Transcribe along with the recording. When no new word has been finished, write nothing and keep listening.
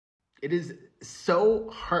It is so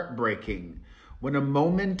heartbreaking when a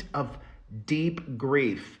moment of deep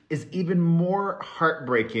grief is even more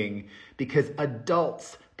heartbreaking because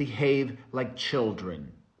adults behave like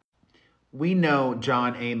children. We know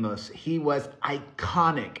John Amos. He was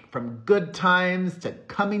iconic, from Good Times to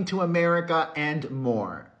Coming to America and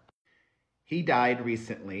more. He died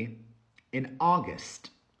recently in August,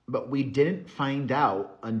 but we didn't find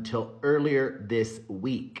out until earlier this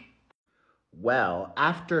week. Well,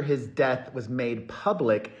 after his death was made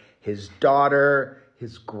public, his daughter,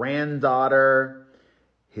 his granddaughter,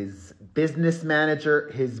 his business manager,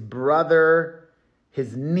 his brother,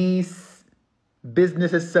 his niece,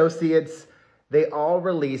 business associates, they all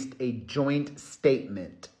released a joint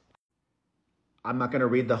statement. I'm not going to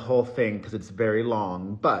read the whole thing because it's very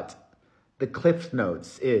long, but the Cliff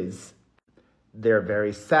Notes is, they're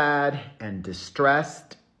very sad and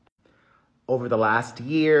distressed. Over the last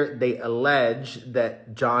year, they allege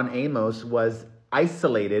that John Amos was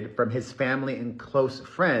isolated from his family and close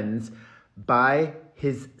friends by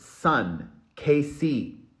his son,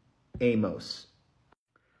 KC Amos.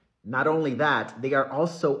 Not only that, they are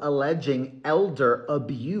also alleging elder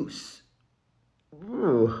abuse.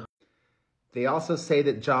 Ooh. They also say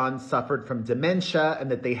that John suffered from dementia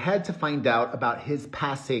and that they had to find out about his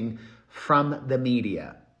passing from the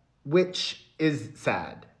media, which is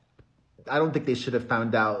sad. I don't think they should have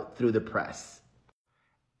found out through the press.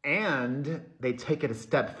 And they take it a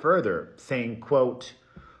step further, saying, quote,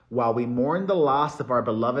 "While we mourn the loss of our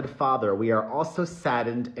beloved father, we are also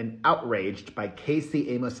saddened and outraged by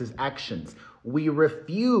Casey Amos's actions. We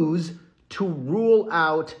refuse to rule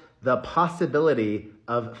out the possibility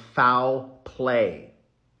of foul play."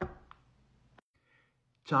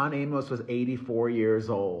 John Amos was 84 years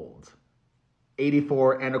old.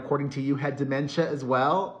 84, and according to you, had dementia as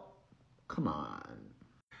well? Come on.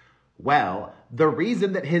 Well, the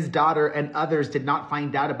reason that his daughter and others did not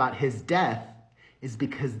find out about his death is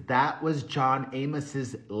because that was John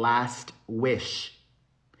Amos's last wish.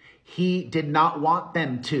 He did not want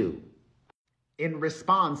them to. In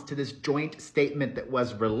response to this joint statement that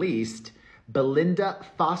was released, Belinda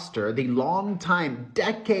Foster, the longtime,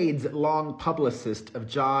 decades-long publicist of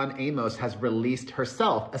John Amos, has released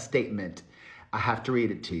herself a statement. I have to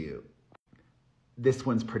read it to you. This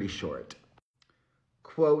one's pretty short.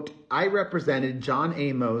 Quote, "I represented John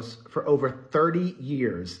Amos for over 30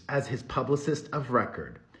 years as his publicist of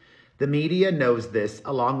record. The media knows this,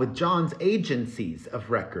 along with John's agencies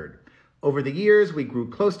of record. Over the years, we grew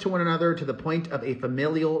close to one another to the point of a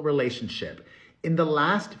familial relationship. In the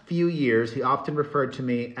last few years, he often referred to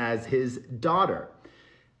me as his daughter.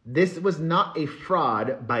 This was not a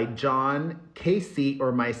fraud by John, Casey,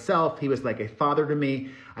 or myself. He was like a father to me.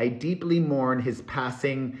 I deeply mourn his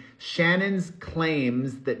passing. Shannon's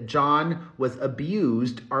claims that John was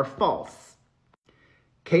abused are false.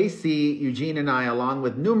 Casey, Eugene, and I, along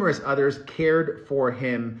with numerous others, cared for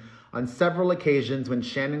him. On several occasions when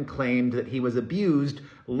Shannon claimed that he was abused,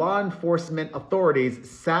 law enforcement authorities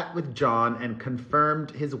sat with John and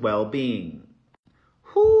confirmed his well-being."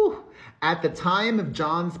 Whew. At the time of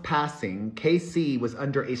John's passing, KC was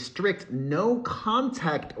under a strict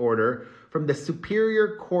no-contact order from the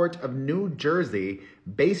Superior Court of New Jersey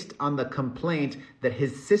based on the complaint that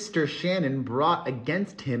his sister Shannon brought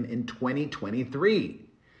against him in 2023.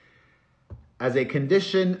 As a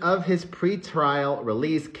condition of his pretrial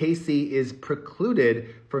release, Casey is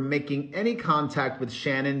precluded from making any contact with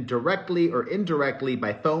Shannon directly or indirectly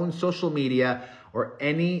by phone, social media, or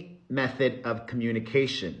any method of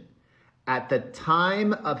communication. At the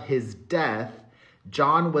time of his death,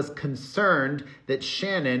 John was concerned that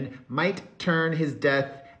Shannon might turn his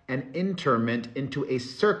death and interment into a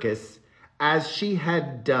circus, as she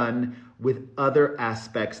had done with other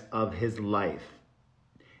aspects of his life.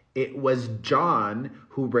 It was John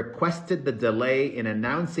who requested the delay in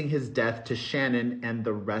announcing his death to Shannon and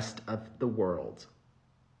the rest of the world.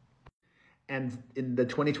 And in the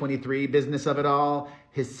 2023 business of it all,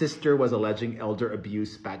 his sister was alleging elder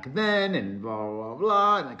abuse back then and blah, blah,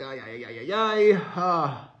 blah. And like,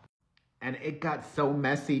 And it got so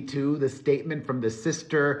messy too. The statement from the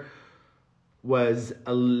sister was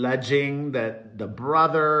alleging that the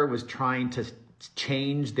brother was trying to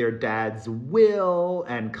change their dad's will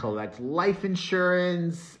and collect life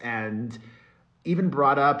insurance, and even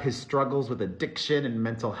brought up his struggles with addiction and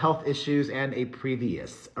mental health issues and a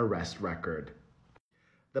previous arrest record.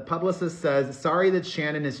 The publicist says, "Sorry that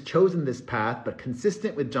Shannon has chosen this path, but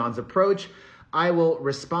consistent with John's approach, I will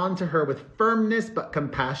respond to her with firmness but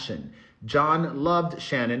compassion. John loved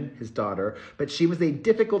Shannon, his daughter, but she was a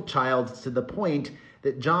difficult child to the point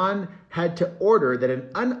that John had to order that an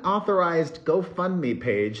unauthorized GoFundMe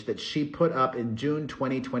page that she put up in June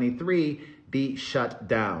 2023 be shut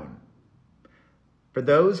down. For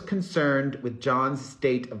those concerned with John's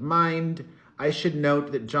state of mind, I should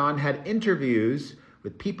note that John had interviews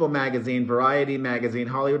with People Magazine, Variety Magazine,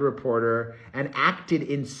 Hollywood Reporter, and acted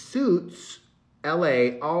in Suits,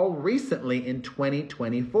 LA, all recently in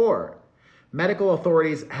 2024. Medical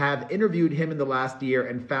authorities have interviewed him in the last year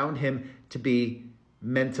and found him to be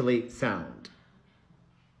mentally sound.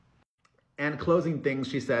 And closing things,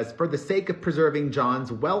 she says, for the sake of preserving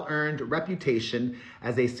John's well-earned reputation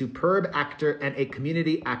as a superb actor and a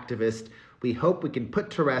community activist, we hope we can put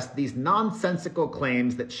to rest these nonsensical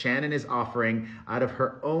claims that Shannon is offering out of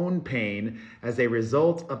her own pain as a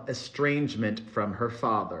result of estrangement from her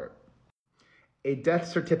father. A death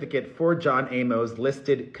certificate for John Amos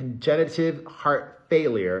listed congenital heart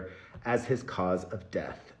failure as his cause of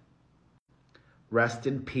death. Rest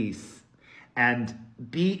in peace, and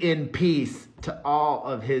be in peace to all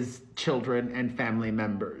of his children and family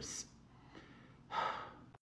members.